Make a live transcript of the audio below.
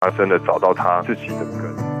真的找到她自己的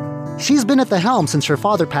根。 She's been at the helm since her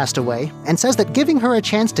father passed away and says that giving her a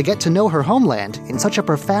chance to get to know her homeland in such a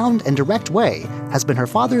profound and direct way has been her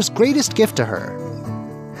father's greatest gift to her.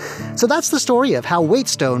 So that's the story of how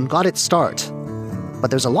Wheatstone got its start. But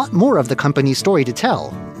there's a lot more of the company's story to tell.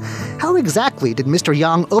 How exactly did Mr.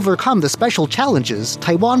 Yang overcome the special challenges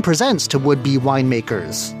Taiwan presents to would-be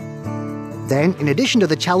winemakers? Then, in addition to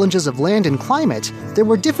the challenges of land and climate, there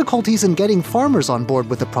were difficulties in getting farmers on board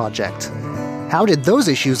with the project. How did those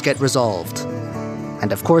issues get resolved?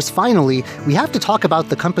 And of course, finally, we have to talk about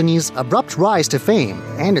the company's abrupt rise to fame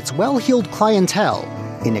and its well-heeled clientele,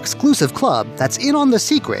 an exclusive club that's in on the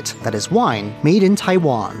secret that is wine made in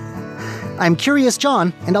Taiwan. I'm Curious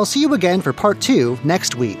John, and I'll see you again for part 2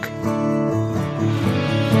 next week.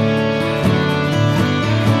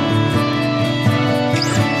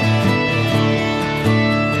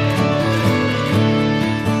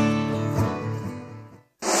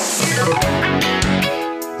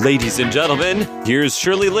 Ladies and gentlemen, here's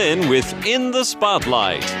Shirley Lin with In the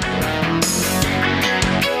Spotlight.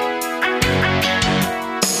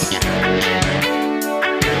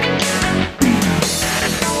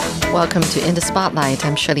 Welcome to In the Spotlight.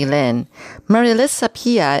 I'm Shirley Lin. Marilisa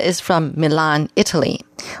Pia is from Milan, Italy.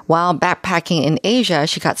 While backpacking in Asia,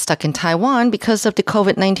 she got stuck in Taiwan because of the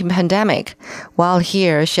COVID-19 pandemic. While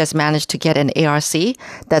here, she has managed to get an ARC,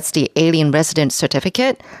 that's the Alien Resident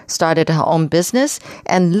Certificate, started her own business,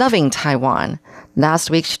 and loving Taiwan. Last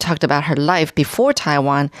week, she talked about her life before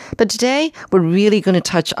Taiwan, but today, we're really going to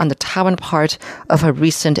touch on the Taiwan part of her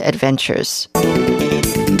recent adventures.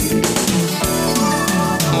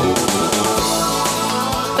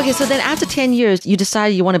 Okay, so then after 10 years, you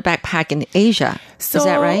decided you want to backpack in Asia. Is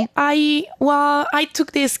that right? I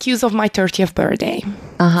took the excuse of my 30th birthday.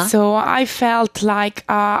 So I felt like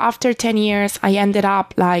after 10 years, I ended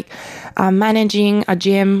up managing a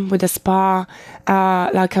gym with a spa,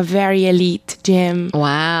 like a very elite gym.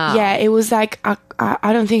 Wow. Yeah, it was like,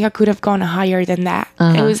 I don't think I could have gone higher than that.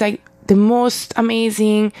 It was like the most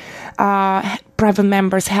amazing private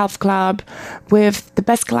members health club with the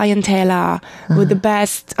best clientele, with the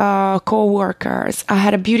best co-workers. I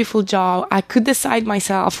had a beautiful job. I could decide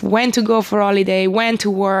myself when to go for holiday, when to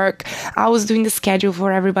work. I was doing the schedule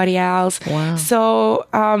for everybody else. Wow. So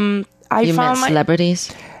You met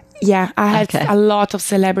celebrities? Yeah, I had a lot of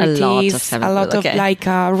celebrities, a lot of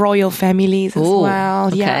royal families as well.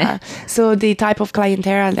 Okay. Yeah, so the type of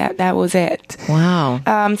clientele that was it. Wow.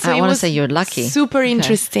 So I want to say you're lucky. Super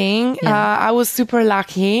interesting. Yeah. I was super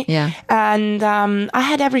lucky. Yeah. And I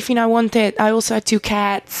had everything I wanted. I also had 2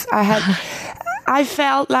 cats. I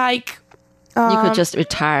felt like you could just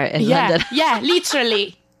retire in London. Yeah,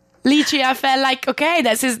 literally. Literally, I felt like, okay,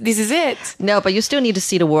 this is it. No, but you still need to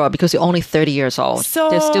see the world because you're only 30 years old.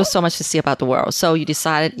 So there's still so much to see about the world. So you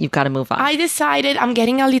decided you've got to move on. I decided I'm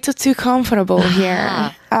getting a little too comfortable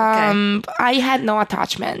here. Okay. I had no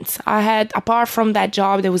attachments. Apart from that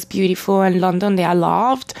job that was beautiful in London that I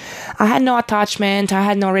loved, I had no attachment. I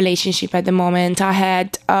had no relationship at the moment. I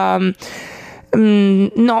had... I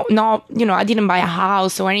didn't buy a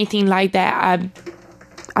house or anything like that.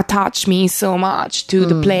 Attached me so much to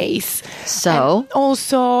the place. So? And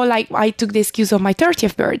also, I took the excuse of my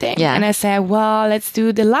 30th birthday. Yeah. And I said, well, let's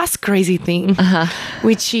do the last crazy thing,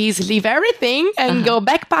 which is leave everything and go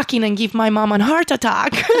backpacking and give my mom a heart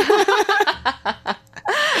attack.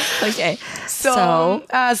 Okay. So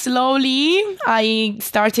slowly, I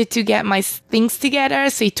started to get my things together.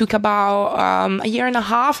 So it took about a year and a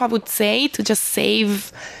half, I would say, to just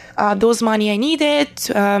save those money I needed.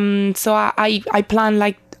 So I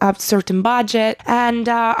planned a certain budget, and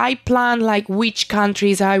I planned which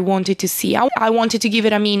countries I wanted to see. I wanted to give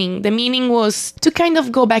it a meaning. The meaning was to kind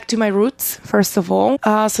of go back to my roots, first of all.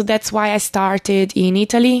 So that's why I started in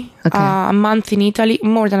Italy. Okay. A month in Italy,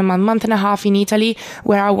 more than a month and a half in Italy,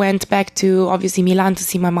 where I went back to obviously Milan to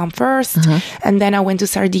see my mom first, and then I went to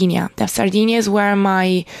Sardinia. Sardinia is where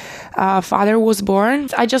my father was born.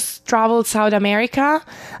 I just traveled South America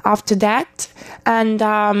after that, and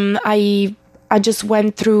I just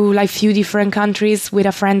went through few different countries with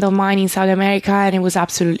a friend of mine in South America, and it was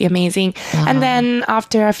absolutely amazing. And then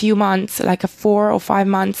after a few months, 4 or 5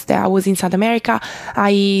 months that I was in South America,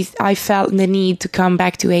 I felt the need to come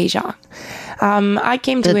back to Asia. I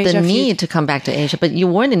came to Asia. The need to come back to Asia, but you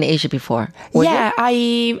weren't in Asia before.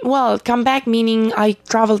 Come back meaning I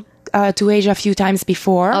traveled to Asia a few times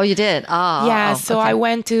before. Oh, you did? So I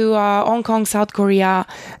went to Hong Kong, South Korea,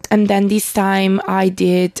 and then this time I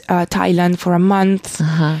did Thailand for a month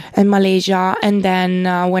and Malaysia. And then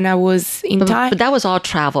when I was in Thailand... But that was all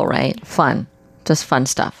travel, right? Fun. Just fun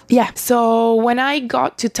stuff. Yeah. So when I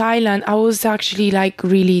got to Thailand, I was actually like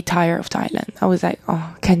really tired of Thailand. I was like,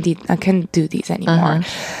 oh, I can't do this anymore.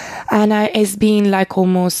 And it's been like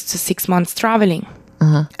almost 6 months traveling.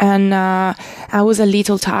 And I was a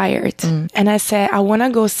little tired. And I said, I want to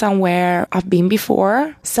go somewhere I've been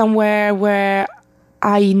before, somewhere where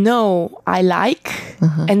I know I like,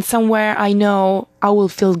 and somewhere I know I will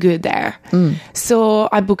feel good there. So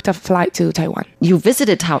I booked a flight to Taiwan. You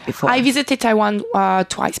visited Taiwan before? I visited Taiwan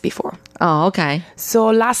twice before. Oh, okay. So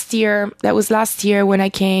last year when I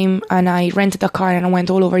came and I rented a car and I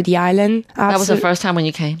went all over the island. That was the first time when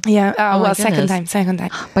you came? Yeah. my second goodness. time.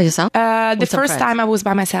 By yourself? The first time I was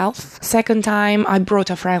by myself. Second time I brought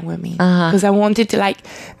a friend with me because I wanted to, like,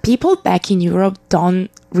 people back in Europe don't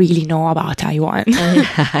really know about Taiwan. Yeah,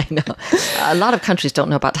 I know. A lot of countries don't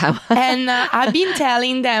know about Taiwan. And I've been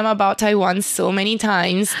telling them about Taiwan so many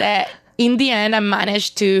times that in the end I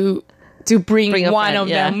managed to bring one friend, of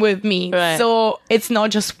them with me. Right. So it's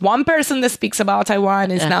not just one person that speaks about Taiwan.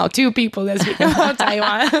 It's now two people that speak about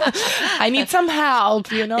Taiwan. I need some help,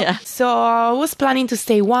 you know? Yeah. So I was planning to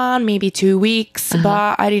stay 1, maybe 2 weeks,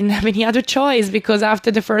 but I didn't have any other choice because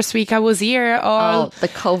after the first week I was here, the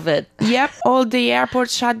COVID. Yep, all the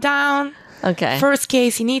airports shut down. Okay. First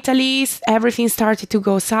case in Italy, everything started to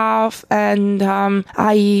go south and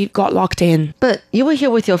I got locked in. But you were here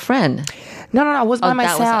with your friend. No, I was by that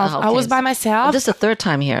was- myself. okay. I was by myself. This is the third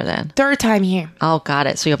time here then. Third time here. Oh, got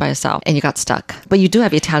it. So you're by yourself and you got stuck. But you do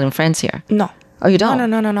have Italian friends here. No. Oh, you don't?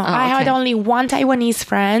 No. Oh, I had okay. only one Taiwanese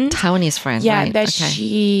friend. Taiwanese friend, Yeah, right. that okay.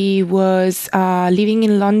 she was living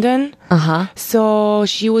in London. So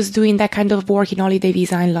she was doing that kind of work in holiday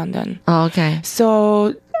visa in London. Oh, okay.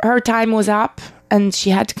 So her time was up and she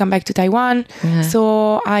had to come back to Taiwan.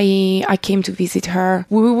 So I came to visit her.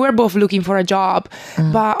 We were both looking for a job,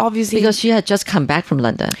 but obviously... Because she had just come back from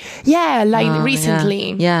London. Yeah, like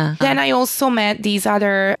recently. Yeah. Then I also met this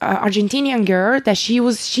other Argentinian girl that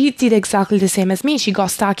she did exactly the same as me. She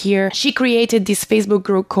got stuck here. She created this Facebook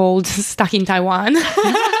group called Stuck in Taiwan.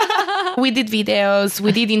 We did videos,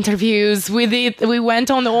 we did interviews, we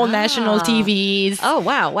went on all national TVs. Oh,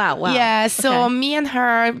 wow. Yeah, so Okay. me and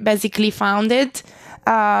her basically founded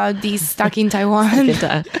this Stuck in Taiwan.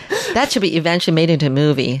 That should be eventually made into a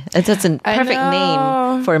movie. It's just a perfect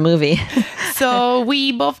name for a movie. So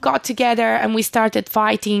we both got together and we started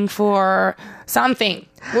fighting for something.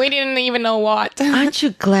 We didn't even know what. Aren't you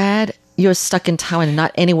glad you're stuck in Taiwan and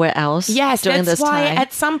not anywhere else? Yes, during that's this why time?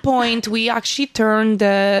 at some point we actually turned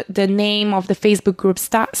the name of the Facebook group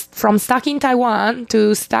from Stuck in Taiwan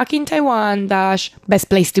to Stuck in Taiwan - best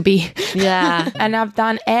place to be. Yeah. And I've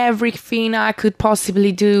done everything I could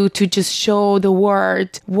possibly do to just show the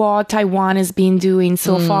world what Taiwan has been doing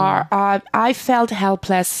so far. I felt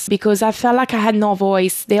helpless because I felt like I had no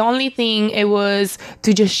voice. The only thing it was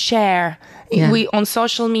to just share. Yeah. On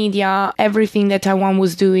social media, everything that Taiwan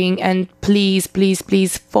was doing, and please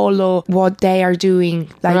follow what they are doing.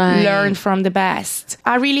 Like, Right. learn from the best.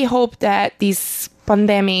 I really hope that this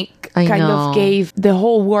pandemic I kind know. of gave the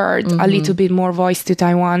whole world a little bit more voice to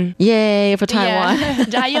Taiwan. Yay for Taiwan. Yeah.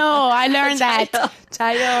 Jayo, I learned that.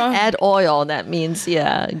 Jayo. Add oil. That means,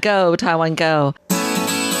 go, Taiwan, go.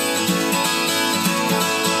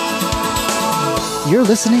 You're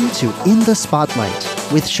listening to In the Spotlight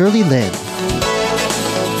with Shirley Lin.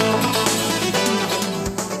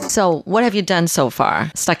 So what have you done so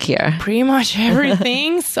far? Stuck here. Pretty much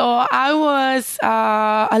everything. So I was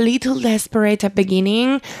a little desperate at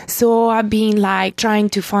beginning. So I've been like trying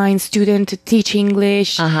to find students to teach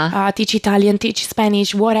English, teach Italian, teach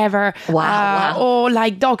Spanish, whatever. Wow. Or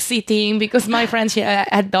like dog sitting because my friends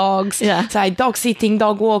had dogs. Yeah. So like dog sitting,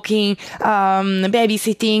 dog walking,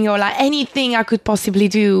 babysitting, or like anything I could possibly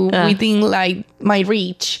do within like my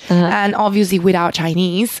reach. And obviously without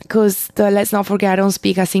Chinese because let's not forget I don't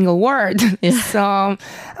speak a single word. So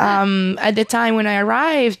at the time when I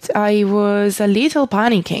arrived, I was a little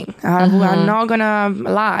panicking. I'm not gonna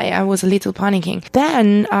lie, I was a little panicking.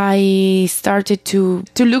 Then I started to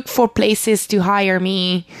look for places to hire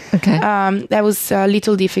me. Okay. That was a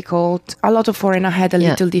little difficult. A lot of foreigners had a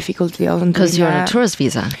little difficulty on Because doing you're on a that. tourist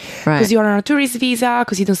visa. Right. Because you're on a tourist visa,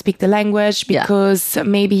 because you don't speak the language, because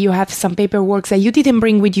maybe you have some paperwork that you didn't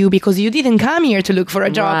bring with you because you didn't come here to look for a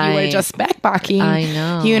job. You were Right. just backpacking. I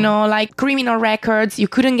know. You know, like criminal records. You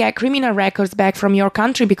couldn't get criminal records back from your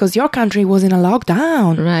country because your country was in a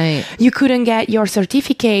lockdown. Right. You couldn't get your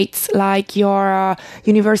certificates, like your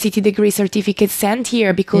university degree certificate sent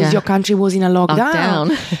here because your country was in a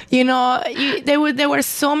lockdown. You know, there were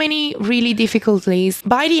so many really difficulties.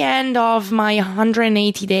 By the end of my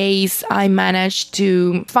 180 days, I managed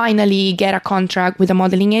to finally get a contract with a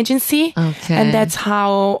modeling agency. Okay. And that's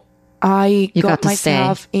how I got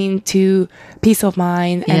myself into peace of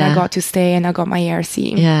mind, and I got to stay, and I got my ARC.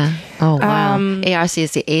 Yeah. Oh, wow. ARC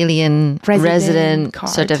is the Alien Resident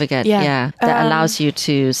card. Certificate. Yeah. That allows you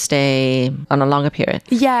to stay on a longer period.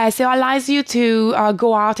 Yeah. So it allows you to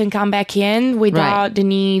go out and come back in without the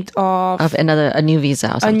need of a new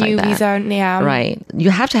visa or something like that. A new visa, yeah. Right. You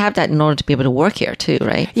have to have that in order to be able to work here too,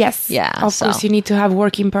 right? Yes. Yeah. Of course, you need to have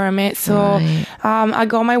working permit. So I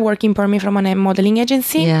got my working permit from a modeling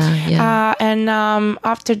agency. Yeah. And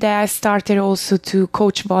after that, I started also to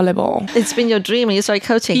coach volleyball. It's been your dream and you started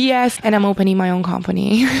coaching. Yes. And I'm opening my own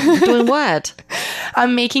company. Doing what?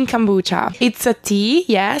 I'm making kombucha. It's a tea,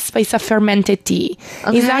 yes, but it's a fermented tea.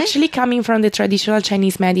 Okay. It's actually coming from the traditional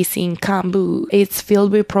Chinese medicine, kombu. It's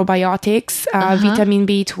filled with probiotics, vitamin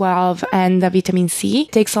B12, and vitamin C.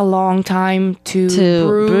 It takes a long time to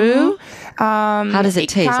brew. How does it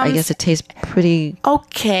taste? I guess it tastes pretty...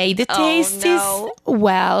 Okay, the taste is...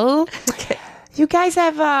 Well... Okay. You guys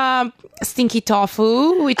have stinky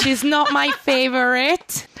tofu, which is not my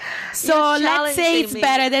favorite. So let's say it's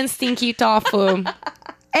better than stinky tofu.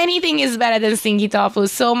 Anything is better than stinky tofu.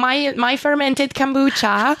 So my fermented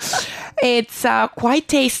kombucha, it's quite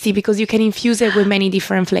tasty because you can infuse it with many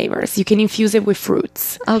different flavors. You can infuse it with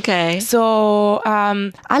fruits. Okay. So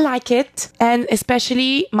I like it, and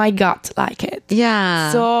especially my gut like it.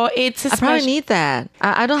 Yeah. So it's I probably need that.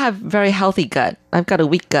 I don't have very healthy gut. I've got a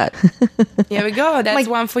weak gut. Here we go. That's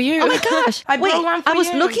one for you. Oh my gosh. I brought one for you. I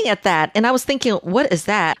was looking at that and I was thinking, what is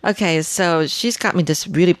that? Okay, so she's got me this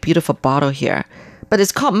really beautiful bottle here. But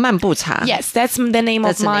it's called 漫步茶. Yes, that's the name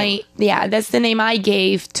of my... Yeah, that's the name I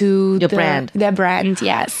gave to your brand. The brand,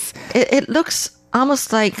 yes. It looks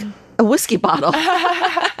almost like a whiskey bottle.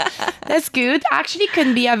 That's good. Actually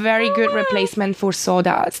can be a very good replacement for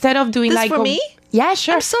soda. Instead of doing this for me? Yeah,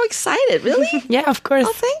 sure. I'm so excited. Really? Yeah, of course.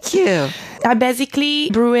 Oh, thank you. I basically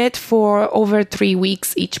brew it for over 3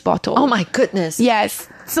 weeks each bottle. Oh my goodness. Yes.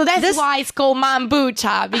 So that's why it's called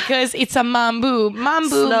mambucha, because it's a mambu.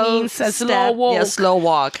 Mambu means a slow walk. Yeah, slow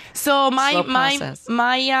walk. So my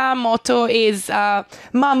motto is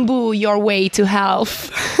mambu your way to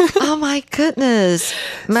health. Oh my goodness.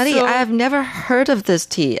 Marie, I have never heard of this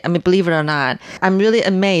tea. I mean, believe it or not. I'm really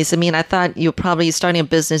amazed. I mean, I thought you're probably starting a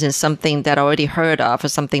business in something that I already heard of or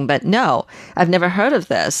something, but no, I've never heard of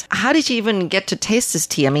this. How did you even get to taste this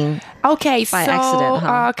tea? I mean, okay, by accident,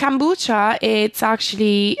 huh? Kombucha, it's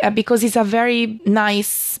actually, because it's a very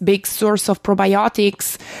nice big source of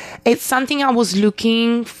probiotics, it's something I was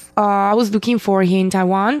looking for here in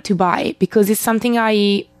Taiwan to buy, because it's something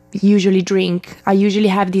I usually drink. I usually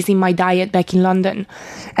have this in my diet back in London,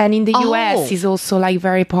 and in the US is also like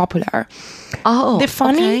very popular. Oh, the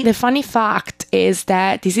funny fact is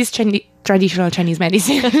that this is traditional Chinese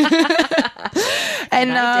medicine.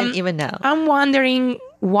 And I didn't even know. I'm wondering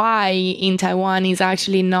why in Taiwan is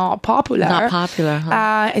actually not popular. Not popular,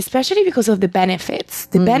 huh? Especially because of the benefits.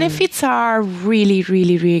 The benefits are really,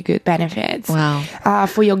 really, really good benefits. Wow.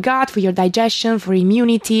 For your gut, for your digestion, for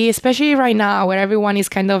immunity, especially right now where everyone is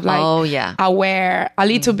kind of like aware, a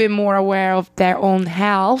little bit more aware of their own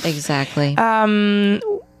health. Exactly.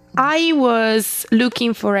 I was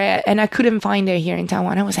looking for it and I couldn't find it here in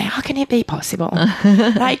Taiwan. I was like, how can it be possible?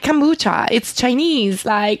 Like kombucha, it's Chinese,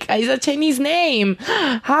 like it's a Chinese name.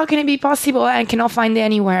 How can it be possible? I cannot find it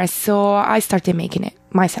anywhere. So I started making it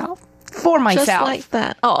myself. For myself. Just like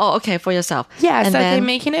that. Oh, okay, for yourself. Yeah, I started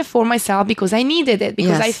making it for myself because I needed it,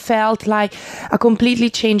 because I felt like a completely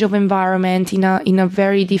change of environment in a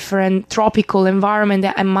very different tropical environment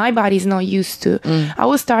that my body's not used to. I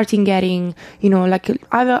was starting getting, like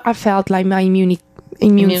I felt like my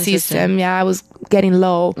immune system, I was getting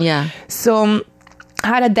low. Yeah. So I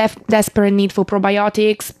had a desperate need for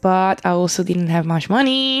probiotics, but I also didn't have much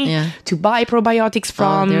money to buy probiotics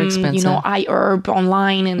from, iHerb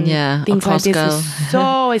online and things like this. It's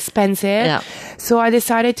so expensive. So I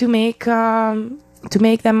decided to make to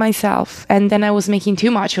make them myself. And then I was making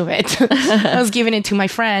too much of it. I was giving it to my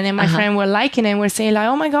friend, and my friend were liking it and were saying like,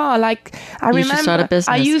 oh my God, like I You should start a remember business.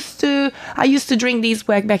 I used to drink these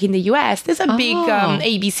back in the US. There's a big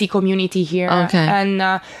ABC community here. Okay.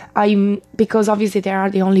 And because obviously they are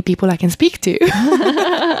the only people I can speak to.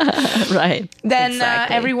 Right. Then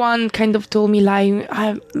Exactly. everyone kind of told me like,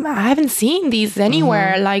 I haven't seen these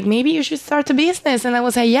anywhere. Like maybe you should start a business. And I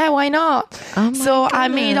was like, yeah, why not? Oh my So I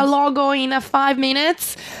made a goodness. logo in 5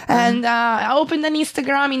 minutes, and I opened an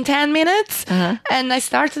Instagram in 10 minutes, and I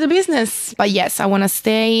started a business. But yes, I want to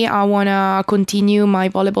stay. I want to continue my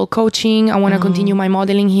volleyball coaching. I want to continue my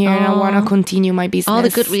modeling here, and I want to continue my business. All the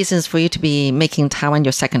good reasons for you to be making Taiwan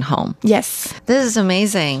your second home. Yes. This is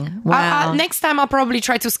amazing. Wow. Next time I'll probably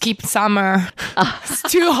try to skip summer. It's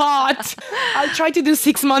too hot. I'll try to do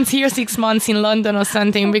 6 months here, 6 months in London or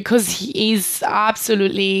something, because he is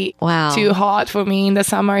absolutely Wow. too hot for me in the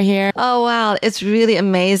summer here. Oh, wow. It's really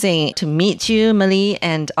amazing to meet you, Malie,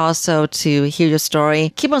 and also to hear your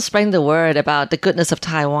story. Keep on spreading the word about the goodness of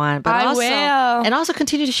Taiwan. But I also, will. And also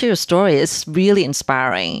continue to share your story. It's really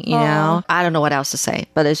inspiring, you know? I don't know what else to say,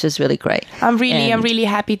 but it's just really great. I'm really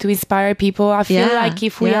happy to inspire people. I feel Yeah, like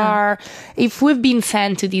if we've been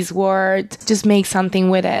sent to this world, just make something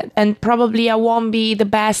with it. And probably I won't be the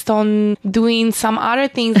best on doing some other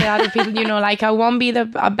things that other people, like I won't be the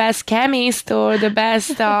best chemist or the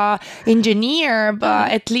best engineer,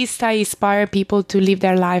 but at least I inspire people to live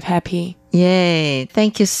their life happy. Yay.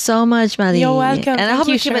 Thank you so much, Malie. You're welcome. And I Thank hope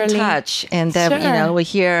you, we keep in Shirley. touch and that, Sure. we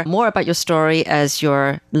hear more about your story as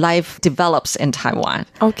your life develops in Taiwan.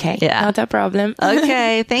 Okay, Yeah. not a problem.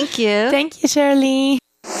 Okay. Thank you. Thank you, Shirley.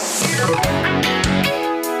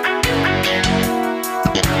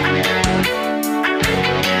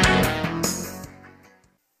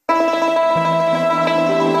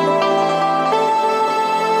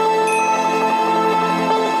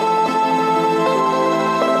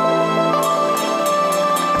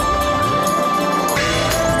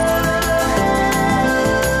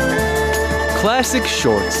 Classic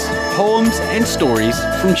Shorts, poems and stories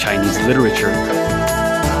from Chinese literature.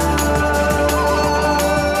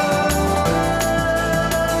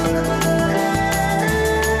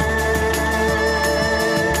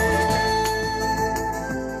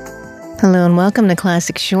 Hello and welcome to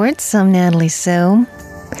Classic Shorts. I'm Natalie So.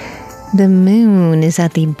 The moon is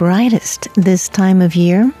at the brightest this time of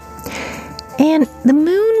year. And the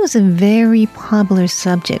moon was a very popular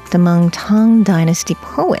subject among Tang Dynasty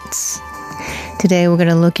poets. Today we're going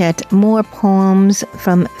to look at more poems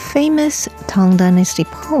from famous Tang Dynasty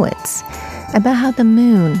poets about how the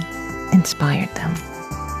moon inspired them.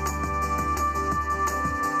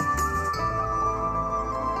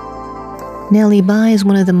 Now, Li Bai is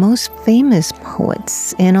one of the most famous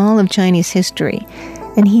poets in all of Chinese history,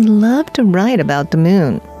 and he loved to write about the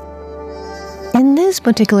moon. In this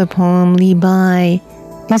particular poem, Li Bai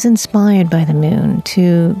is inspired by the moon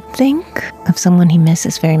to think of someone he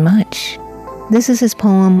misses very much. This is his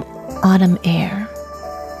poem, Autumn Air.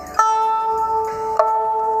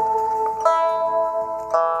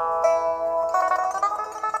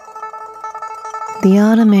 The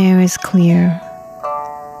autumn air is clear.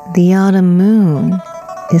 The autumn moon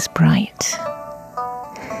is bright.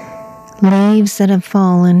 Leaves that have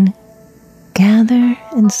fallen gather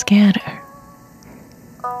and scatter.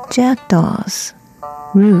 Jackdaws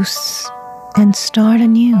roost and start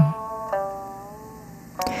anew.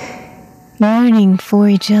 Yearning for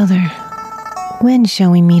each other, when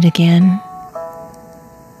shall we meet again?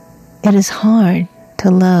 It is hard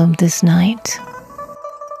to love this night.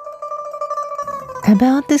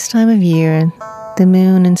 About this time of year, the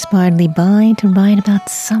moon inspired Li Bai to write about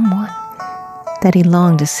someone that he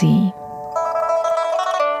longed to see.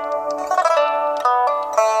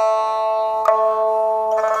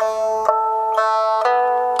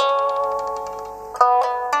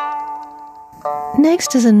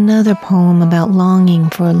 Next is another poem about longing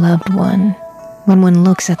for a loved one when one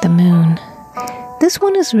looks at the moon. This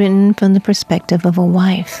one is written from the perspective of a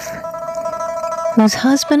wife whose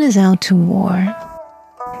husband is out to war.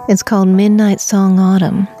 It's called Midnight Song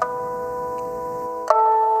Autumn.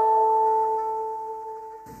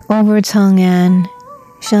 Over Chang'an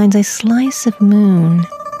shines a slice of moon,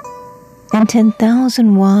 and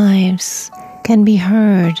 10,000 wives can be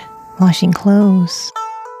heard washing clothes.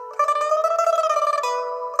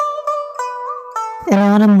 An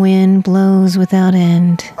autumn wind blows without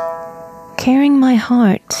end, carrying my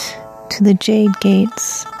heart to the jade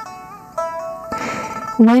gates.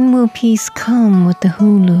 When will peace come with the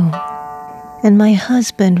hulu, and my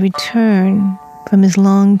husband return from his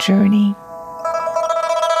long journey?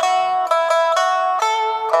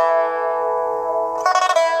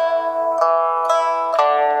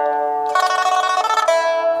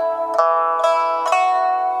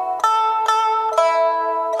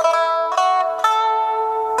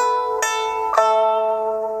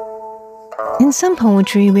 In some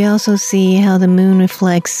poetry, we also see how the moon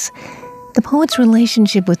reflects the poet's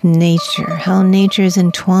relationship with nature, how nature is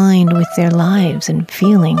entwined with their lives and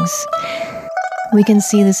feelings. We can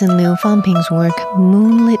see this in Liu Fangping's work,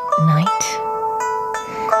 Moonlit Night.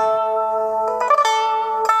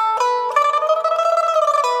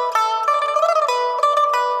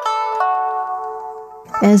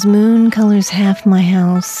 As moon colors half my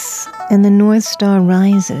house, and the North Star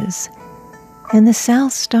rises, and the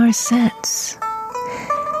South Star sets,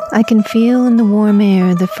 I can feel in the warm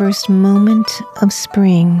air the first moment of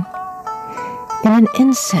spring, and an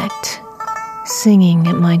insect singing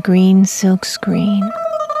at my green silk screen.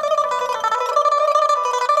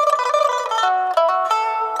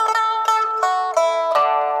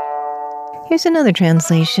 Here's another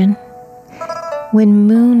translation. When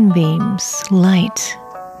moonbeams light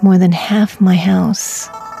more than half my house,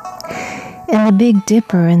 and the Big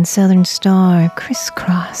Dipper and Southern Star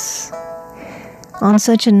crisscross, on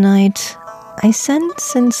such a night I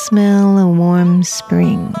sense and smell a warm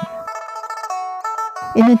spring.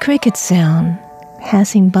 In a cricket sound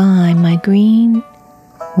passing by my green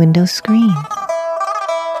window screen.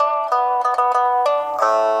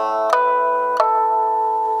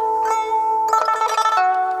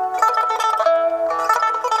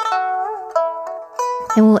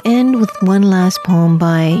 And we'll end with one last poem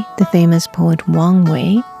by the famous poet Wang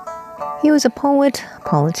Wei. He was a poet,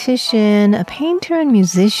 politician, a painter and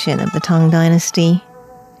musician of the Tang Dynasty,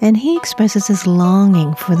 and he expresses his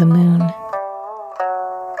longing for the moon.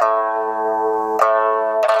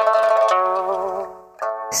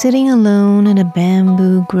 Sitting alone in a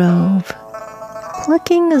bamboo grove,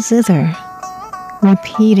 plucking a zither,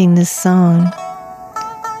 repeating this song,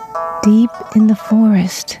 deep in the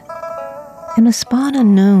forest, in a spot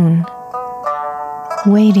unknown,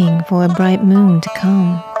 waiting for a bright moon to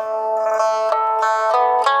come.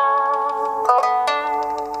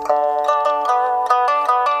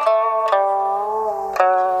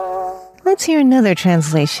 Let's hear another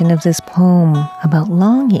translation of this poem about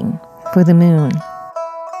longing for the moon.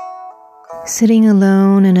 Sitting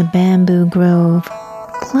alone in a bamboo grove,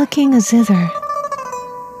 plucking a zither,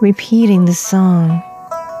 repeating this song,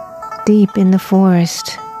 deep in the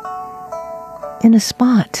forest, in a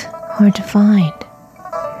spot hard to find,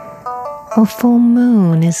 a full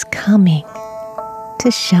moon is coming to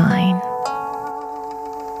shine.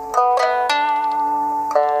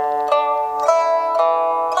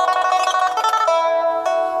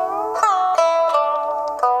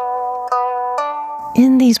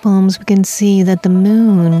 In these poems, we can see that the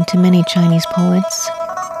moon, to many Chinese poets,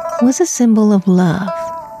 was a symbol of love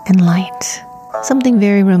and light, something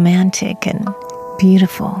very romantic and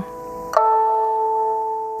beautiful.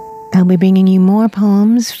 I'll be bringing you more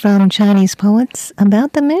poems from Chinese poets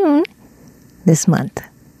about the moon this month.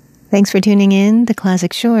 Thanks for tuning in to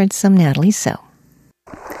Classic Shorts. I'm Natalie So.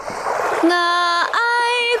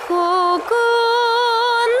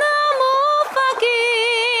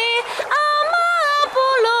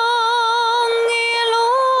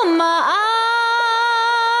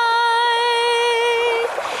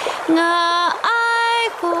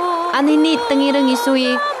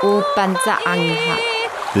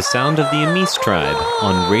 The sound of the Amis tribe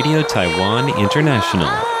on Radio Taiwan International.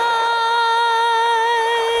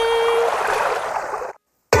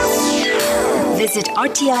 Visit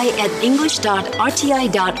RTI at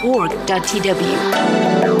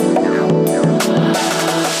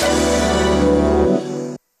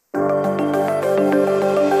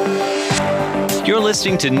You're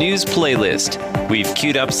listening to News Playlist. We've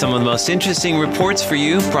queued up some of the most interesting reports for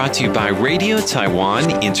you, brought to you by Radio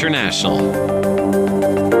Taiwan International.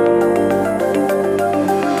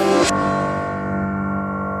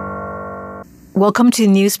 Welcome to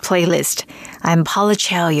News Playlist. I'm Paula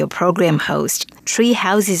Chow, your program host. Tree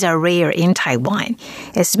houses are rare in Taiwan,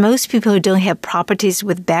 as most people don't have properties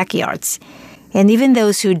with backyards. And even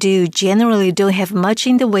those who do generally don't have much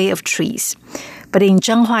in the way of trees. But in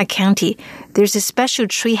Changhua County, there's a special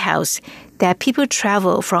tree house that people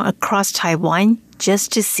travel from across Taiwan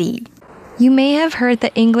just to see. You may have heard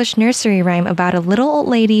the English nursery rhyme about a little old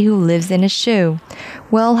lady who lives in a shoe.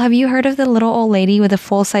 Well, have you heard of the little old lady with a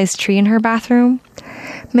full-size tree in her bathroom?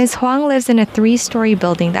 Ms. Huang lives in a 3-story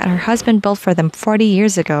building that her husband built for them 40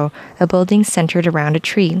 years ago, a building centered around a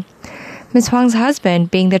tree. Ms. Huang's husband,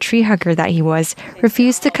 being the tree hugger that he was,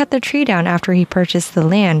 refused to cut the tree down after he purchased the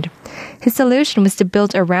land. His solution was to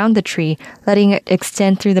build around the tree, letting it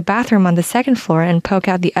extend through the bathroom on the 2nd floor and poke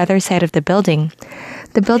out the other side of the building.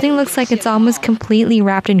 The building looks like it's almost completely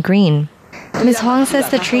wrapped in green. Ms. Huang says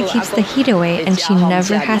the tree keeps the heat away and she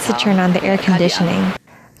never has to turn on the air conditioning.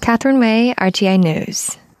 Catherine Wei, RTI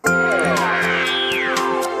News.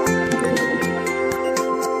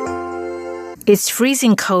 It's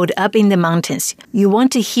freezing cold up in the mountains. You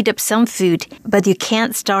want to heat up some food, but you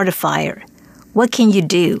can't start a fire. What can you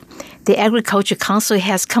do? The Agriculture Council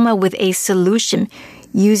has come up with a solution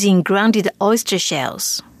using grounded oyster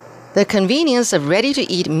shells. The convenience of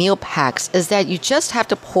ready-to-eat meal packs is that you just have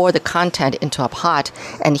to pour the content into a pot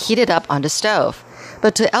and heat it up on the stove.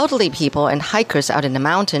 But to elderly people and hikers out in the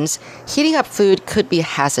mountains, heating up food could be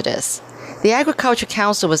hazardous. The Agriculture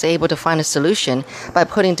Council was able to find a solution by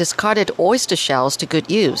putting discarded oyster shells to good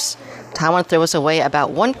use. Taiwan throws away about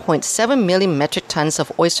 1.7 million metric tons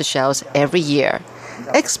of oyster shells every year.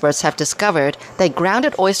 Experts have discovered that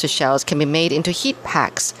grounded oyster shells can be made into heat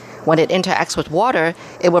packs. When it interacts with water,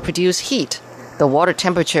 it will produce heat. The water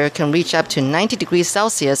temperature can reach up to 90 degrees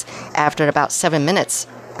Celsius after about 7 minutes.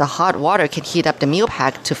 The hot water can heat up the meal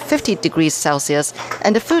pack to 50 degrees Celsius,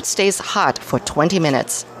 and the food stays hot for 20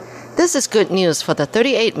 minutes. This is good news for the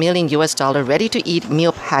 $38 million ready-to-eat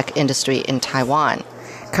meal pack industry in Taiwan.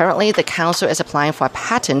 Currently, the council is applying for a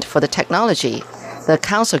patent for the technology. The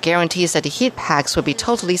council guarantees that the heat packs will be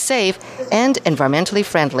totally safe and environmentally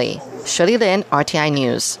friendly. Shirley Lin, RTI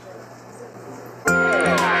News.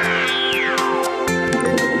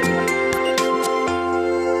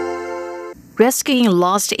 Rescuing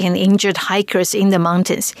lost and injured hikers in the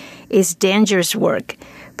mountains is dangerous work,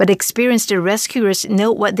 but experienced rescuers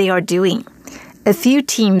know what they are doing. A few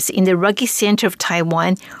teams in the rugged center of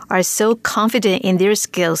Taiwan are so confident in their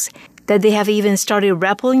skills that they have even started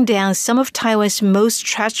rappelling down some of Taiwan's most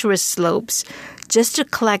treacherous slopes just to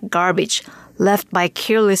collect garbage left by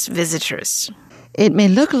careless visitors. It may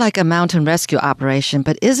look like a mountain rescue operation,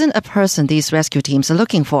 but isn't a person these rescue teams are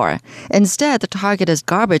looking for. Instead, the target is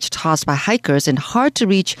garbage tossed by hikers in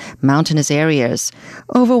hard-to-reach mountainous areas.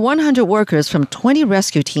 Over 100 workers from 20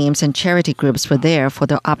 rescue teams and charity groups were there for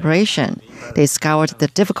the operation. They scoured the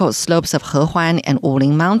difficult slopes of Hehuan and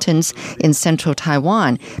Wuling Mountains in central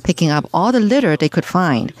Taiwan, picking up all the litter they could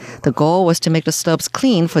find. The goal was to make the slopes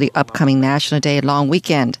clean for the upcoming National Day long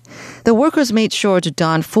weekend. The workers made sure to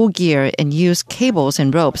don full gear and use cables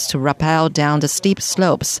and ropes to rappel down the steep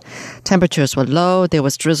slopes. Temperatures were low, there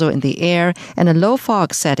was drizzle in the air, and a low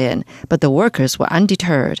fog set in, but the workers were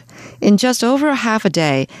undeterred. In just over half a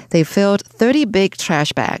day, they filled 30 big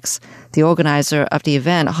trash bags. The organizer of the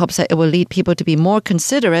event hopes that it will lead people to be more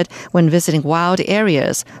considerate when visiting wild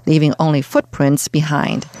areas, leaving only footprints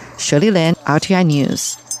behind. Shirley Lin, RTI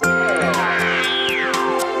News.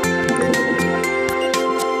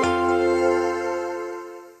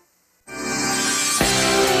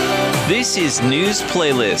 This is News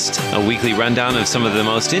Playlist, a weekly rundown of some of the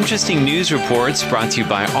most interesting news reports brought to you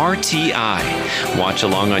by RTI. Watch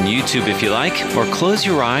along on YouTube if you like, or close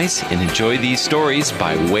your eyes and enjoy these stories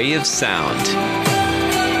by way of sound.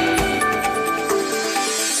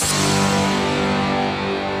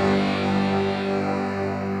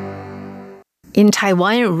 In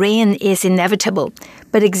Taiwan, rain is inevitable,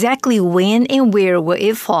 but exactly when and where will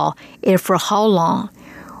it fall and for how long?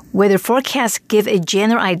 Weather forecasts give a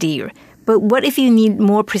general idea, but what if you need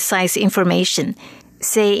more precise information?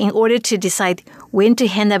 Say, in order to decide when to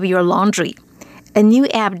hang up your laundry. A new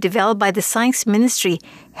app developed by the Science Ministry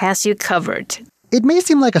has you covered. It may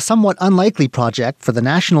seem like a somewhat unlikely project for the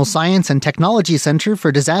National Science and Technology Center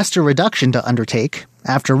for Disaster Reduction to undertake.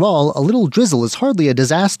 After all, a little drizzle is hardly a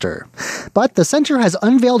disaster. But the center has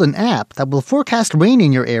unveiled an app that will forecast rain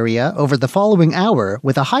in your area over the following hour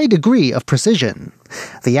with a high degree of precision.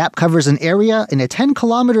 The app covers an area in a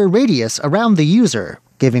 10-kilometer radius around the user,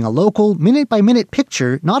 giving a local, minute-by-minute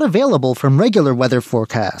picture not available from regular weather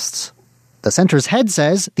forecasts. The center's head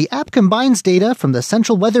says the app combines data from the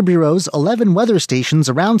Central Weather Bureau's 11 weather stations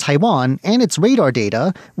around Taiwan and its radar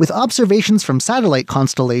data with observations from satellite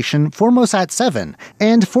constellation Formosat 7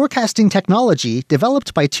 and forecasting technology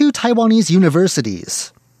developed by 2 Taiwanese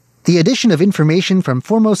universities. The addition of information from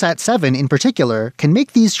Formosat 7 in particular can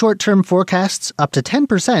make these short-term forecasts up to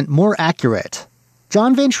 10% more accurate.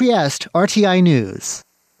 John Van Trieste, RTI News.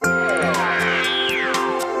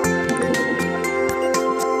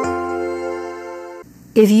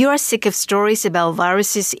 If you are sick of stories about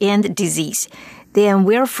viruses and disease, then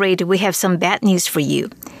we're afraid we have some bad news for you.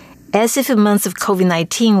 As if a month of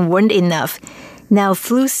COVID-19 weren't enough, now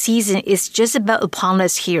flu season is just about upon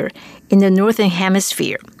us here in the Northern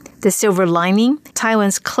Hemisphere. The silver lining,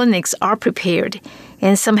 Taiwan's clinics are prepared,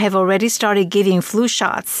 and some have already started giving flu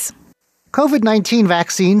shots. COVID-19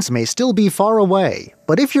 vaccines may still be far away,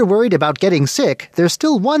 but if you're worried about getting sick, there's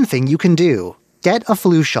still one thing you can do. Get a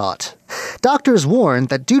flu shot. Doctors warn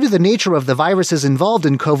that due to the nature of the viruses involved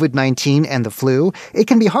in COVID-19 and the flu, it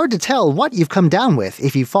can be hard to tell what you've come down with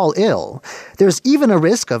if you fall ill. There's even a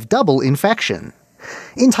risk of double infection.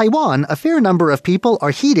 In Taiwan, a fair number of people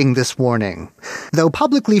are heeding this warning. Though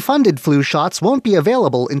publicly funded flu shots won't be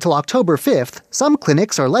available until October 5th, some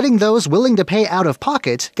clinics are letting those willing to pay out of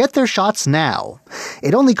pocket get their shots now.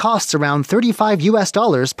 It only costs around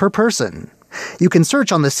 $35 per person. You can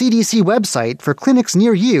search on the CDC website for clinics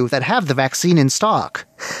near you that have the vaccine in stock.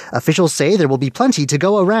 Officials say there will be plenty to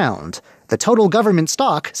go around. The total government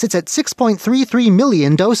stock sits at 6.33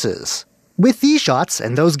 million doses. With these shots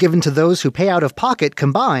and those given to those who pay out of pocket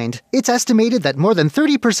combined, it's estimated that more than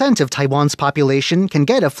 30% of Taiwan's population can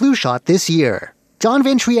get a flu shot this year. John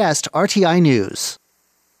Van Trieste, RTI News.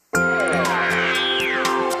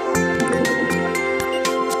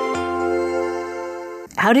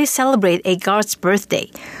 How do you celebrate a guard's birthday?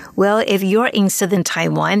 Well, if you're in southern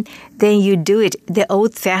Taiwan, then you do it the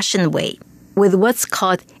old-fashioned way, with what's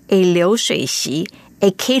called a 流水席,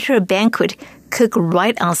 a catered banquet cooked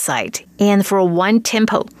right on site. And for one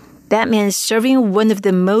tempo, that means serving one of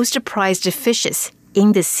the most prized fishes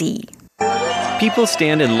in the sea. People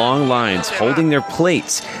stand in long lines holding their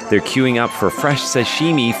plates. They're queuing up for fresh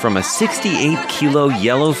sashimi from a 68-kilo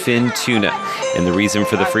yellowfin tuna. And the reason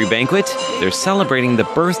for the free banquet? They're celebrating the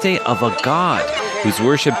birthday of a god who's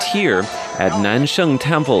worshipped here at Nansheng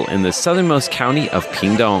Temple in the southernmost county of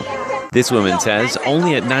Pingdong. This woman says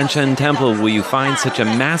only at Nansheng Temple will you find such a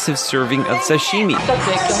massive serving of sashimi.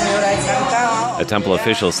 A temple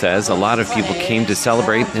official says a lot of people came to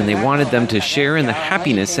celebrate and they wanted them to share in the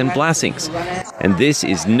happiness and blessings. And this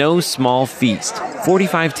is no small feast,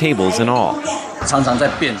 45 tables in all.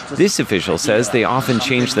 This official says they often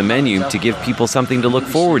change the menu to give people something to look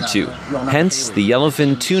forward to, hence the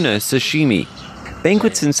yellowfin tuna sashimi.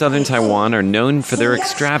 Banquets in southern Taiwan are known for their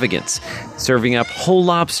extravagance, serving up whole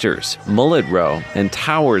lobsters, mullet roe, and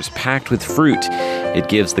towers packed with fruit. It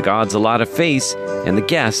gives the gods a lot of face, and the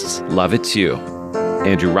guests love it too.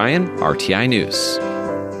 Andrew Ryan, RTI News.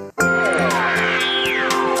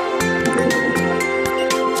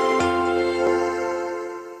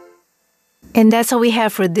 And that's all we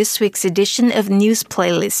have for this week's edition of News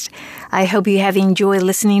Playlist. I hope you have enjoyed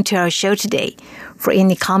listening to our show today. For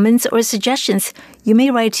any comments or suggestions, you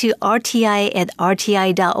may write to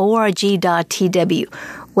rti@rti.org.tw.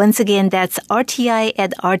 Once again, that's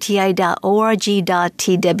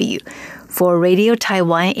rti@rti.org.tw. For Radio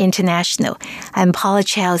Taiwan International, I'm Paula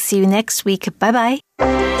Chow. See you next week. Bye-bye.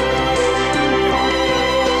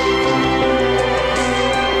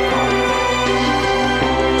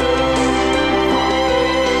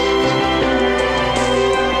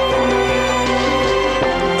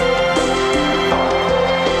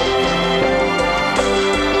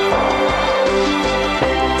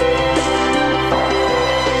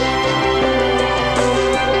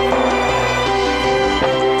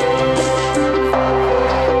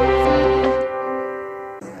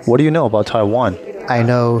 What do you know about Taiwan? I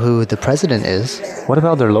know who the president is. What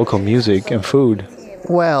about their local music and food?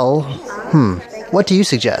 Well, what do you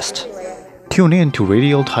suggest? Tune in to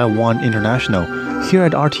Radio Taiwan International. Here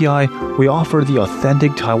at RTI, we offer the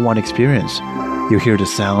authentic Taiwan experience. You hear the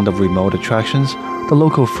sound of remote attractions, the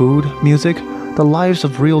local food, music, the lives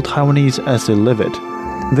of real Taiwanese as they live it.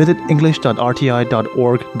 Visit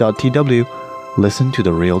english.rti.org.tw. Listen to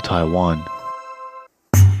the real Taiwan.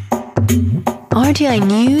 RTI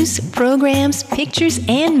news, programs, pictures,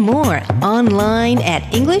 and more online at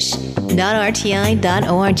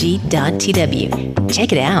english.rti.org.tw.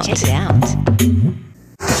 Check it out.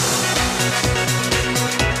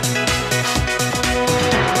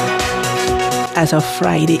 As of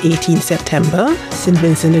Friday, 18 September, St.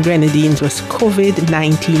 Vincent and Grenadines was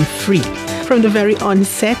COVID-19 free. From the very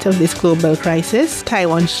onset of this global crisis,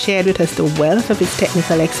 Taiwan shared with us the wealth of its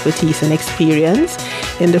technical expertise and experience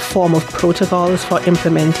in the form of protocols for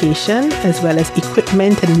implementation, as well as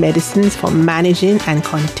equipment and medicines for managing and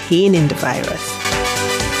containing the virus.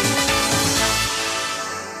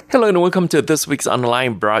 Hello and welcome to this week's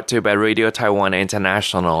Online, brought to you by Radio Taiwan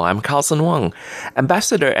International. I'm Carlson Wang.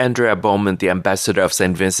 Ambassador Andrea Bowman, the ambassador of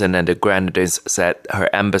St. Vincent and the Grenadines, said her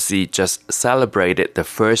embassy just celebrated the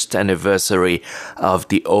first anniversary of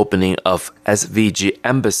the opening of SVG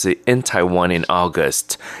Embassy in Taiwan in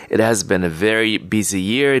August. It has been a very busy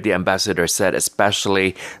year, the ambassador said,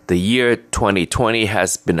 especially the year 2020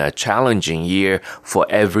 has been a challenging year for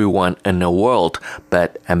everyone in the world.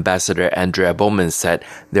 But Ambassador Andrea Bowman said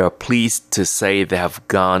they are pleased to say they have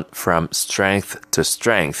gone from strength to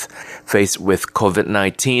strength. Faced with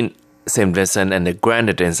COVID-19, St. Vincent and the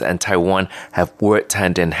Grenadines and Taiwan have worked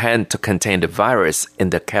hand in hand to contain the virus in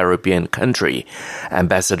the Caribbean country.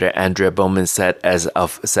 Ambassador Andrea Bowman said as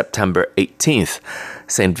of September 18th,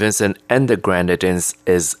 St. Vincent and the Grenadines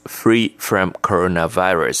is free from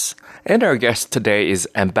coronavirus. And our guest today is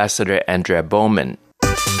Ambassador Andrea Bowman.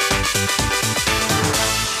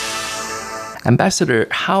 Ambassador,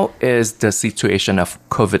 how is the situation of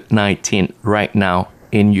COVID-19 right now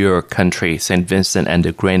in your country, St. Vincent and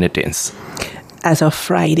the Grenadines? As of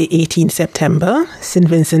Friday, 18 September, St.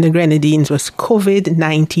 Vincent and the Grenadines was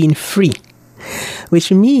COVID-19 free,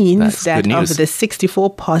 which means that of the 64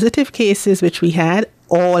 positive cases which we had,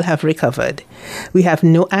 all have recovered. We have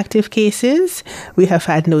no active cases, we have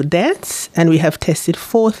had no deaths, and we have tested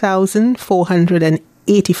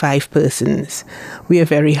 4,485 persons. We are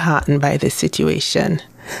very heartened by this situation.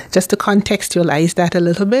 Just to contextualize that a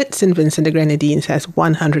little bit, St. Vincent and the Grenadines has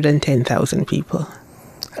 110,000 people.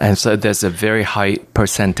 And so there's a very high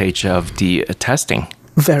percentage of the testing.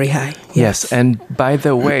 Very high, yes. And by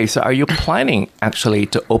the way, so are you planning actually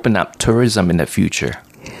to open up tourism in the future?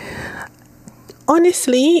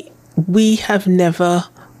 Honestly, we have never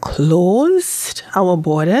closed our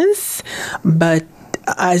borders, but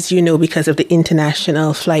as you know, because of the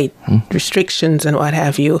international flight restrictions and what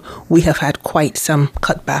have you, we have had quite some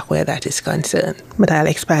cutback where that is concerned. But I'll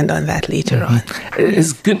expand on that later on.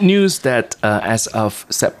 It's good news that as of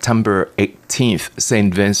September 18th,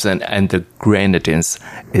 St. Vincent and the Grenadines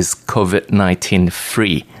is COVID-19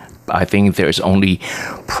 free. I think there's only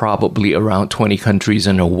probably around 20 countries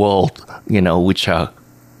in the world, which are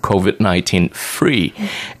COVID-19 free.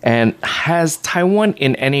 And has Taiwan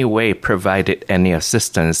in any way provided any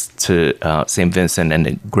assistance to St. Vincent and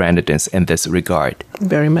the Grenadines in this regard?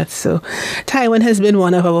 Very much so. Taiwan has been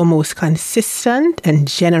one of our most consistent and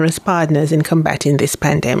generous partners in combating this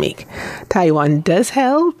pandemic. Taiwan does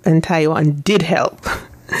help, and Taiwan did help.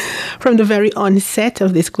 From the very onset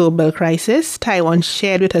of this global crisis, Taiwan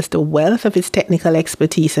shared with us the wealth of its technical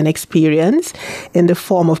expertise and experience in the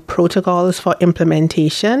form of protocols for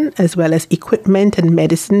implementation, as well as equipment and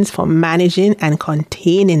medicines for managing and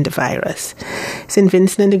containing the virus. St.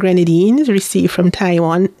 Vincent and the Grenadines received from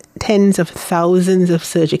Taiwan tens of thousands of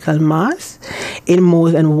surgical masks in more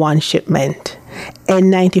than one shipment.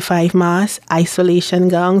 N95 masks, isolation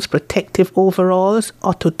gowns, protective overalls,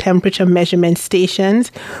 auto temperature measurement stations.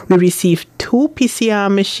 We received 2 PCR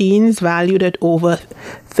machines valued at over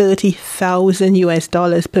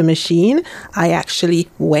 $30,000 per machine. I actually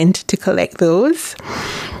went to collect those.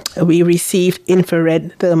 We received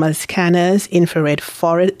infrared thermal scanners, infrared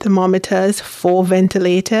forehead thermometers, 4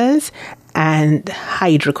 ventilators, and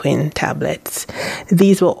hydroquine tablets.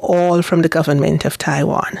 These were all from the government of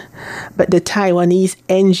Taiwan. But the Taiwanese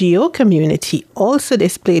NGO community also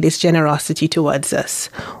displayed its generosity towards us.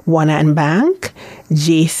 Wanan Bank,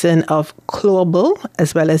 Jason of Global,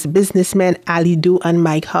 as well as businessmen Ali Du and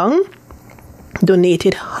Mike Hung,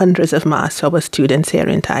 donated hundreds of masks to our students here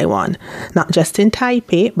in Taiwan, not just in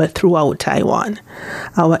Taipei, but throughout Taiwan.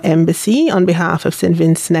 Our embassy, on behalf of St.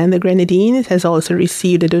 Vincent and the Grenadines, has also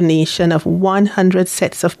received a donation of 100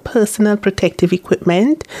 sets of personal protective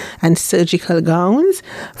equipment and surgical gowns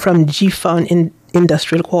from Jifun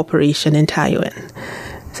Industrial Corporation in Taiwan.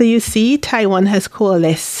 So you see, Taiwan has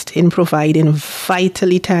coalesced in providing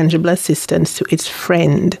vitally tangible assistance to its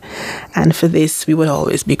friend. And for this, we will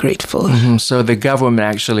always be grateful. So the government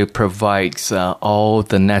actually provides all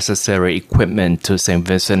the necessary equipment to St.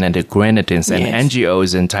 Vincent and the Grenadines, and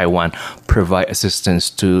NGOs in Taiwan provide assistance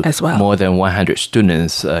to more than 100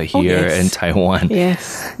 students here in Taiwan.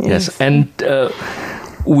 Yes. And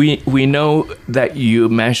we know that you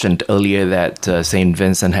mentioned earlier that St.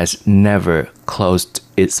 Vincent has never closed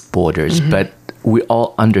its borders, but we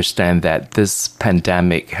all understand that this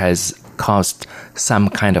pandemic has caused some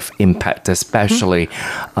kind of impact, especially,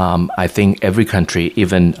 I think, every country,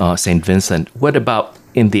 even St. Vincent. What about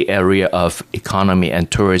in the area of economy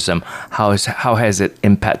and tourism? How has it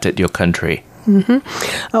impacted your country?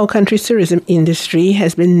 Our country's tourism industry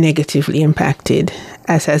has been negatively impacted,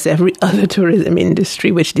 as has every other tourism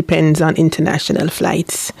industry, which depends on international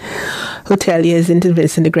flights. Hoteliers in St.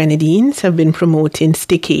 Vincent and the Grenadines have been promoting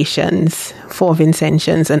staycations, Four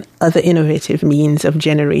Vincentians, and other innovative means of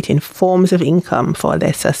generating forms of income for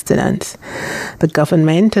their sustenance. The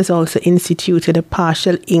government has also instituted a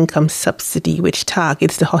partial income subsidy which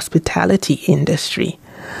targets the hospitality industry.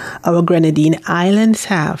 Our Grenadine Islands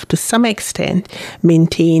have, to some extent,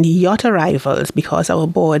 maintained yacht arrivals because our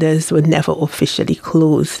borders were never officially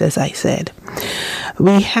closed, as I said.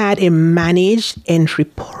 We had a managed entry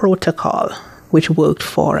protocol which worked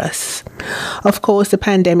for us. Of course, the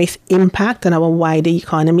pandemic's impact on our wider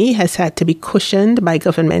economy has had to be cushioned by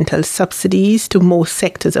governmental subsidies to most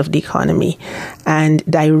sectors of the economy, and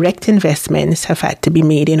direct investments have had to be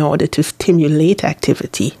made in order to stimulate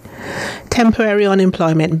activity. Temporary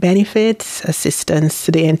unemployment benefits, assistance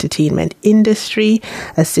to the entertainment industry,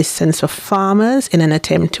 assistance for farmers in an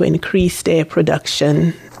attempt to increase their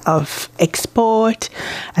production of export,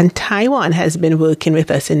 and Taiwan has been working with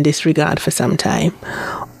us in this regard for some time.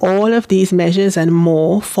 All of these measures and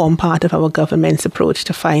more form part of our government's approach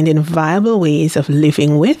to finding viable ways of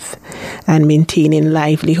living with and maintaining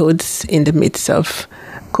livelihoods in the midst of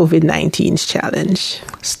COVID-19's challenge.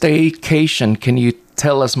 Staycation, can you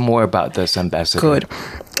tell us more about this, Ambassador? Good.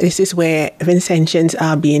 This is where Vincentians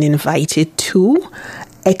are being invited to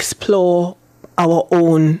explore our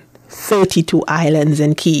own 32 islands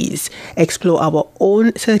and keys, explore our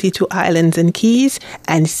own 32 islands and keys,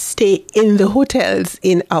 and stay in the hotels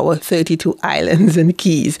in our 32 islands and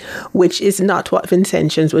keys, which is not what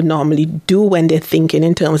Vincentians would normally do when they're thinking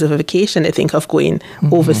in terms of a vacation. They think of going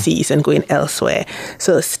overseas and going elsewhere.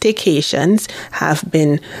 So staycations have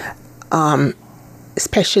been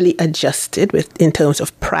specially adjusted in terms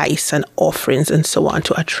of price and offerings and so on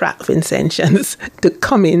to attract Vincentians to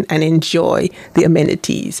come in and enjoy the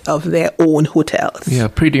amenities of their own hotels. Yeah,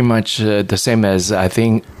 pretty much the same as I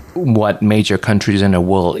think what major countries in the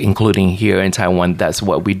world, including here in Taiwan, that's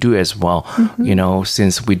what we do as well. You know,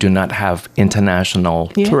 since we do not have international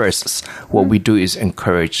tourists, what we do is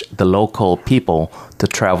encourage the local people to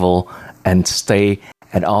travel and stay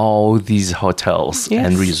at all these hotels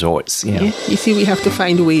and resorts. Yeah. You see, we have to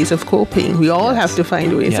find ways of coping. We all have to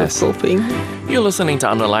find ways of coping. You're listening to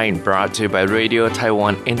On the Line, brought to you by Radio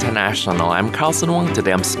Taiwan International. I'm Carlson Wong.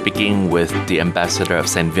 Today I'm speaking with the Ambassador of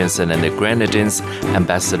St. Vincent and the Grenadines,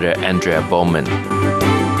 Ambassador Andrea Bowman.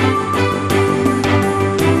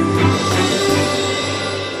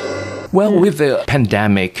 Well, with the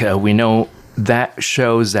pandemic, we know that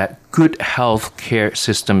shows that good health care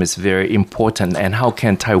system is very important. And how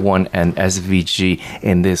can Taiwan and SVG,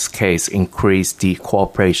 in this case, increase the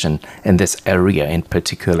cooperation in this area in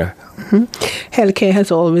particular? Healthcare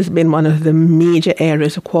has always been one of the major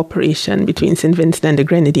areas of cooperation between St. Vincent and the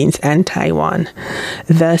Grenadines and Taiwan.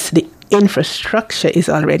 Thus, the infrastructure is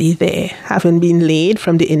already there, having been laid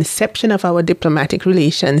from the inception of our diplomatic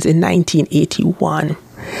relations in 1981.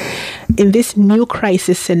 In this new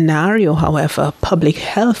crisis scenario, however, public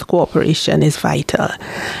health cooperation is vital.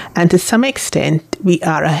 And to some extent, we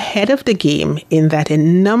are ahead of the game in that a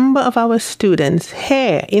number of our students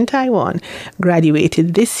here in Taiwan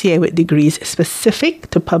graduated this year with degrees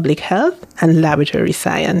specific to public health and laboratory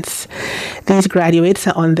science. These graduates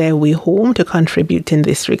are on their way home to contribute in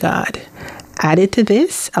this regard. Added to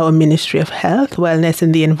this, our Ministry of Health, Wellness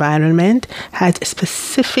and the Environment has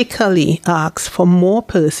specifically asked for more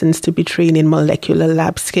persons to be trained in molecular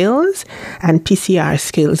lab skills and PCR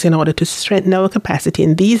skills in order to strengthen our capacity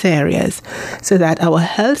in these areas so that our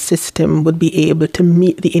health system would be able to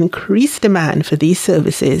meet the increased demand for these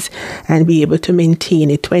services and be able to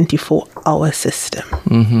maintain a 24-hour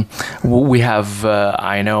system. We have,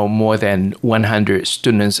 I know, more than 100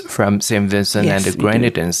 students from St. Vincent and the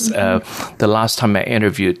Grenadines. The last time I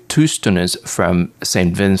interviewed 2 students from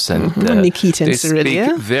St. Vincent, Nikita and they Cerilia.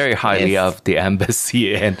 speak very highly of the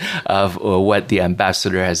embassy and of what the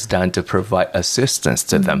ambassador has done to provide assistance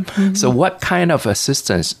to them. So what kind of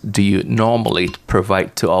assistance do you normally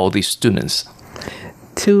provide to all these students?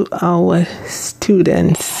 To our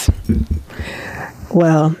students,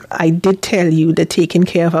 well, I did tell you that taking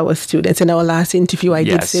care of our students. In our last interview, I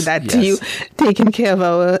did say that to you. Taking care of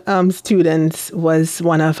our students was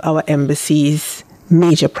one of our embassy's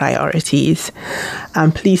major priorities.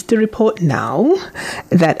 I'm pleased to report now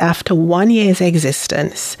that after 1 year's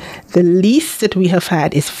existence, the least that we have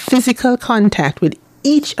had is physical contact with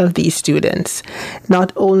each of these students.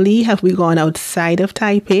 Not only have we gone outside of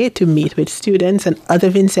Taipei to meet with students and other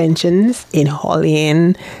Vincentians in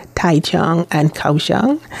Hualien, Taichung, and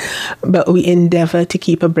Kaohsiung, but we endeavor to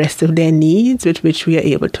keep abreast of their needs with which we are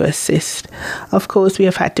able to assist. Of course, we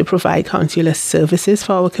have had to provide consular services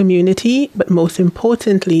for our community, but most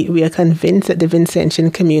importantly, we are convinced that the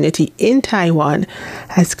Vincentian community in Taiwan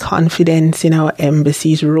has confidence in our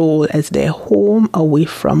embassy's role as their home away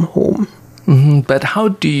from home. But how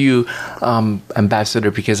do you,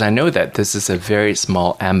 Ambassador, because I know that this is a very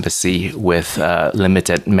small embassy with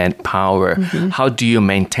limited manpower, how do you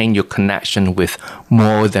maintain your connection with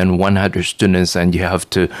more than 100 students and you have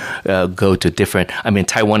to go to different, I mean,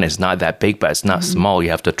 Taiwan is not that big, but it's not small. You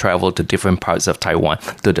have to travel to different parts of Taiwan,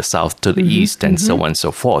 to the south, to the east, and so on and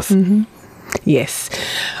so forth. Yes.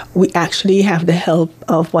 We actually have the help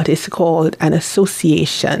of what is called an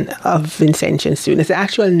association of Vincentian students. The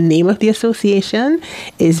actual name of the association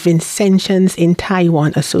is Vincentians in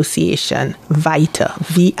Taiwan Association, VITA,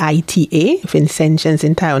 V-I-T-A, Vincentians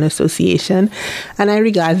in Taiwan Association. And I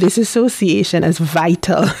regard this association as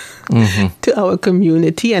vital to our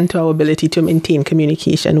community and to our ability to maintain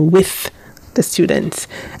communication with the students.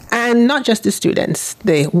 And not just the students,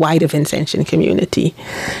 the wider Vincentian community.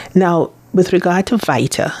 Now, with regard to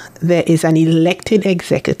VITA, there is an elected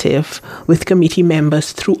executive with committee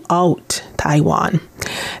members throughout Taiwan.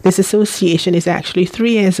 This association is actually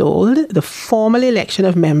 3 years old. The formal election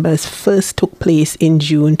of members first took place in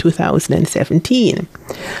June 2017.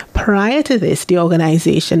 Prior to this, the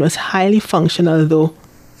organization was highly functional, though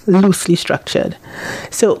loosely structured.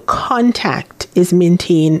 So contact is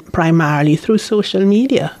maintained primarily through social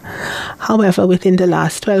media. However, within the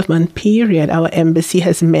last 12-month period, our embassy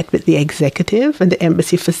has met with the executive, and the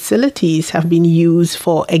embassy facilities have been used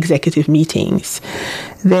for executive meetings.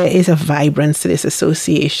 There is a vibrance to this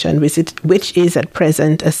association, which is at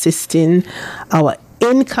present assisting our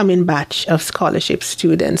incoming batch of scholarship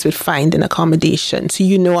students with finding accommodation. So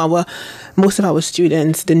most of our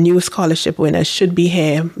students, the new scholarship winners, should be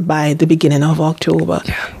here by the beginning of October.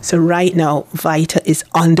 Yeah. So right now, VITA is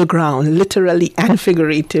on the ground, literally and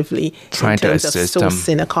figuratively, trying to assist them,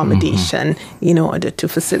 sourcing accommodation in order to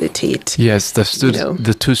facilitate. Yes,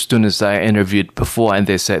 the two students I interviewed before, and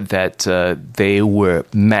they said that they were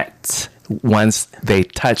met once they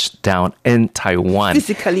touched down in Taiwan.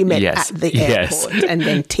 Physically met at the airport and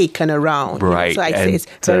then taken around. Right. So I say it's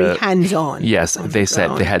very hands-on. Yes, they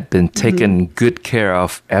said they had been taken good care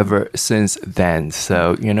of ever since then.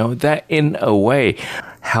 So, that in a way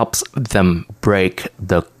helps them break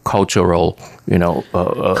the cultural,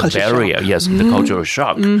 barrier. Shock. Yes, the cultural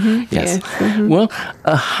shock. Yes. Well,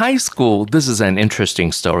 a high school, this is an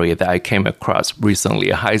interesting story that I came across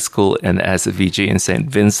recently. A high school in SVG in St.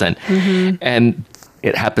 Vincent. And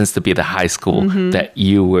it happens to be the high school that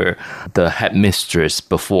you were the headmistress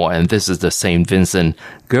before. And this is the St. Vincent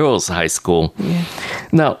Girls High School. Yeah.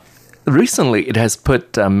 Now, recently it has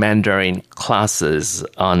put Mandarin classes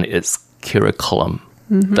on its curriculum.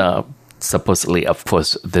 Supposedly, of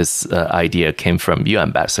course, this idea came from you,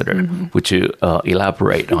 Ambassador. Would you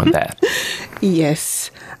elaborate on that?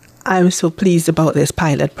 Yes. I'm so pleased about this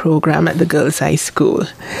pilot program at the Girls High School.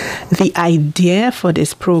 The idea for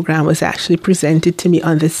this program was actually presented to me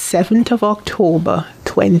on the 7th of October,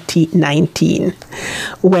 2019,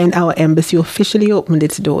 when our embassy officially opened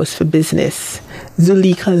its doors for business.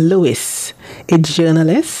 Zuleika Lewis, a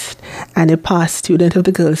journalist and a past student of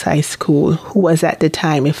the Girls High School, who was at the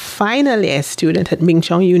time a final year student at Ming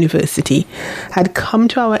Chong University, had come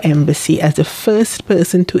to our embassy as the first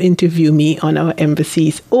person to interview me on our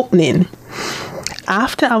embassy's opening.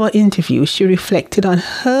 After our interview, she reflected on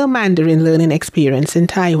her Mandarin learning experience in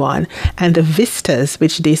Taiwan and the vistas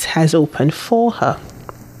which this has opened for her.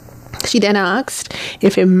 She then asked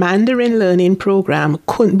if a Mandarin learning program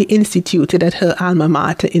couldn't be instituted at her alma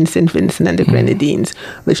mater in St. Vincent and the Grenadines,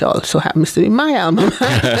 which also happens to be my alma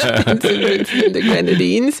mater in St. Vincent and the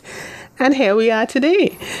Grenadines. And here we are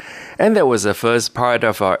today. And that was the first part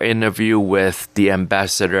of our interview with the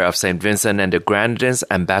ambassador of St. Vincent and the Grenadines,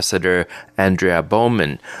 Ambassador Andrea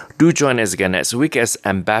Bowman. Do join us again next week as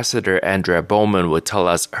Ambassador Andrea Bowman will tell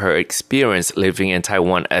us her experience living in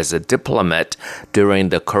Taiwan as a diplomat during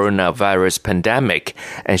the coronavirus pandemic.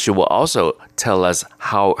 And she will also tell us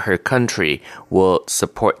how her country will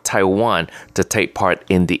support Taiwan to take part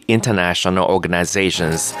in the international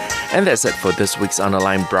organizations. And that's it for this week's On the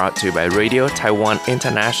Line, brought to you by Radio Taiwan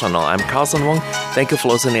International. I'm Carlson Wong. Thank you for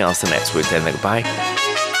listening. I'll see you next week, and goodbye.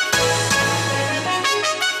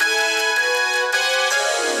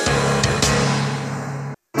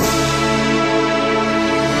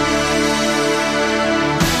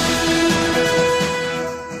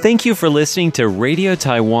 Thank you for listening to Radio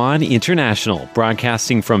Taiwan International,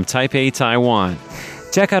 broadcasting from Taipei, Taiwan.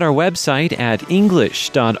 Check out our website at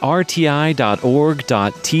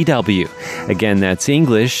english.rti.org.tw. Again, that's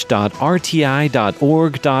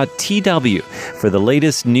english.rti.org.tw for the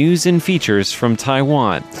latest news and features from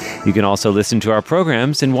Taiwan. You can also listen to our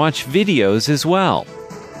programs and watch videos as well.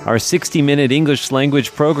 Our 60-minute English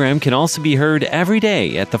language program can also be heard every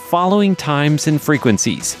day at the following times and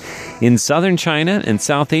frequencies: In southern China and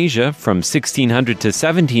South Asia from 1600 to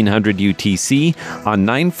 1700 UTC on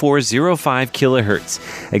 9405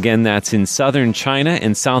 kHz. Again, that's in southern China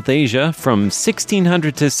and South Asia from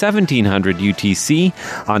 1600 to 1700 UTC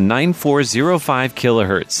on 9405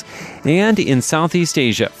 kHz. And in Southeast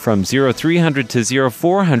Asia from 0300 to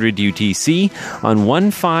 0400 UTC on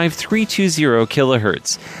 15320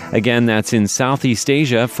 kHz. Again, that's in Southeast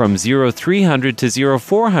Asia from 0300 to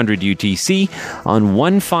 0400 UTC on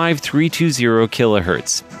 15320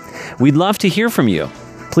 kHz. We'd love to hear from you.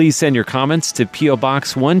 Please send your comments to P.O.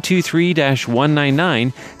 Box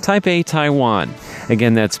 123-199, Taipei, Taiwan.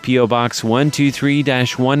 Again, that's P.O. Box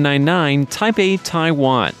 123-199, Taipei,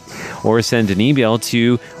 Taiwan. Or send an email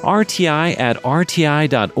to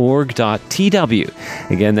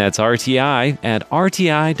rti@rti.org.tw. Again, that's rti@rti.org.tw.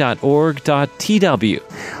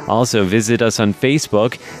 Also, visit us on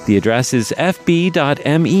Facebook. The address is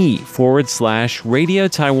fb.me/Radio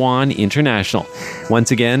Taiwan International.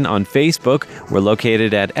 Once again, on Facebook, we're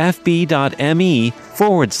located at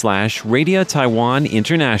fb.me/Radio Taiwan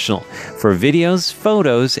International for videos,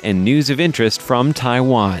 photos, and news of interest from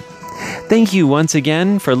Taiwan. Thank you once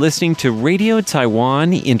again for listening to Radio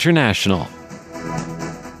Taiwan International.